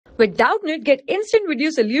With Doubtnut, get instant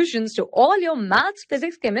video solutions to all your maths,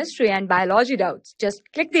 physics, chemistry, and biology doubts. Just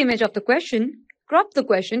click the image of the question, crop the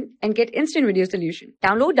question, and get instant video solution.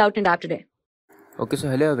 Download Doubtnut app today. Okay, so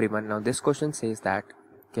hello everyone. Now this question says that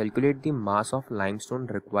calculate the mass of limestone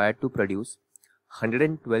required to produce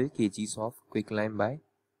 112 kgs of quicklime by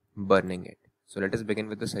burning it. So let us begin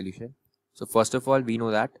with the solution. So first of all, we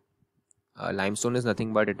know that limestone is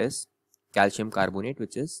nothing but it is calcium carbonate,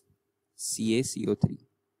 which is CaCO3,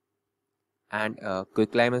 and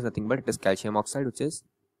quicklime is nothing but it is calcium oxide, which is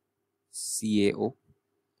CaO.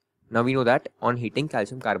 Now we know that on heating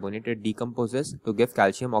calcium carbonate, it decomposes to give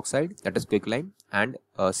calcium oxide, that is quicklime, and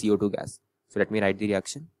CO2 gas. So let me write the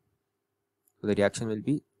reaction. So the reaction will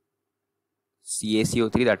be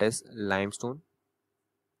CaCO3, that is limestone,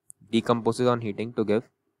 decomposes on heating to give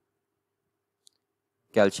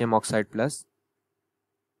calcium oxide plus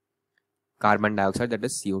carbon dioxide, that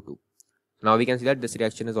is CO2. Now we can see that this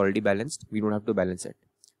reaction is already balanced. We don't have to balance it.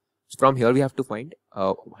 So from here we have to find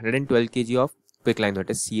 112 kg of quicklime, that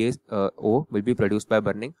is CaO, will be produced by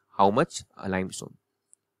burning how much? Limestone.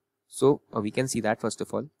 So we can see that first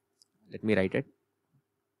of all. Let me write it.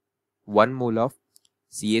 1 mole of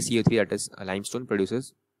CaCO3, that is limestone,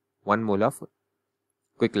 produces 1 mole of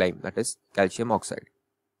quicklime, that is calcium oxide.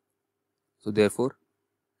 So therefore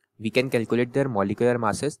we can calculate their molecular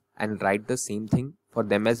masses and write the same thing for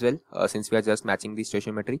them as well, since we are just matching the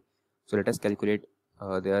stoichiometry. So let us calculate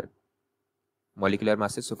their molecular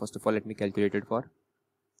masses. So first of all, let me calculate it for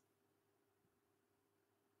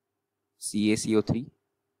CaCO3.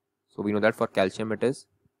 So we know that for calcium it is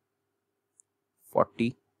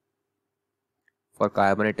 40, for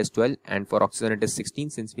carbon it is 12, and for oxygen it is 16.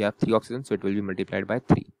 Since we have 3 oxygen, so it will be multiplied by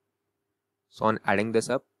 3. So on adding this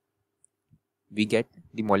up, we get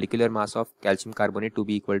the molecular mass of calcium carbonate to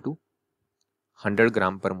be equal to 100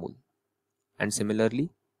 gram per mole. And similarly,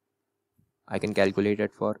 I can calculate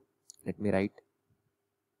it for, let me write,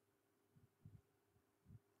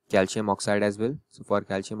 calcium oxide as well. So for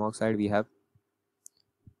calcium oxide, we have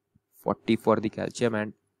 40 for the calcium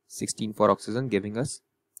and 16 for oxygen, giving us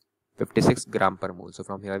 56 gram per mole. So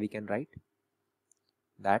from here we can write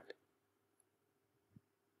that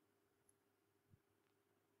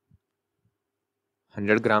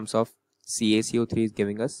 100 grams of CaCO3 is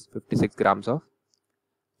giving us 56 grams of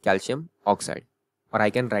calcium oxide. Or I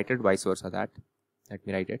can write it vice versa, that, let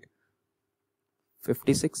me write it,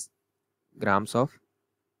 56 grams of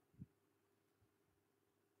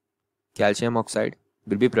calcium oxide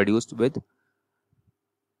will be produced with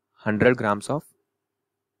 100 grams of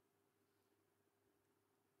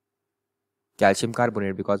calcium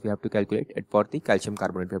carbonate, because we have to calculate it for the calcium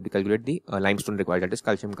carbonate. We have to calculate the limestone required, that is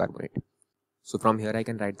calcium carbonate. So from here I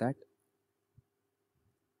can write that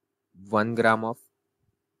 1 gram of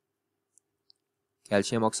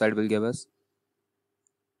calcium oxide will give us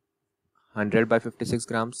 100 by 56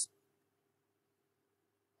 grams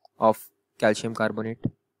of calcium carbonate.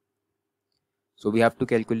 So we have to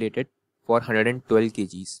calculate it for 112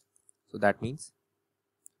 kgs. So that means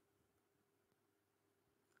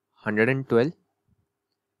 112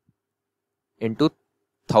 into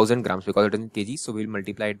 1000 grams, because it is in kgs. So we will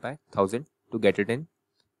multiply it by 1000 to get it in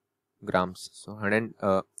grams. So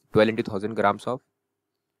 112 into 1000 grams of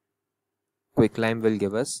quicklime will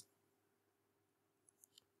give us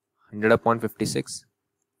 100 upon 56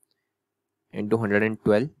 into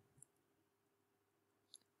 112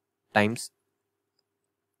 times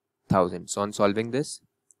 1000. So on solving this,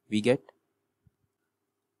 we get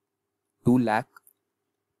 2 lakh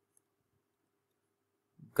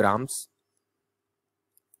grams,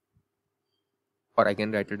 or I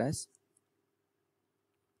can write it as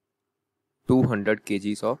 200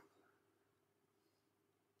 kgs of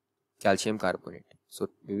calcium carbonate. So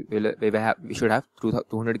we should have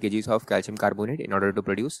 200 kgs of calcium carbonate in order to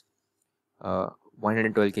produce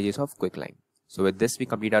 112 kgs of quicklime. So with this we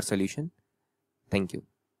complete our solution. Thank you.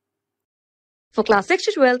 For class 6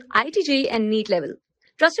 to 12, IIT JEE and NEET level.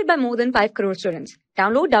 Trusted by more than 5 crore students.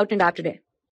 Download Doubtnut app today.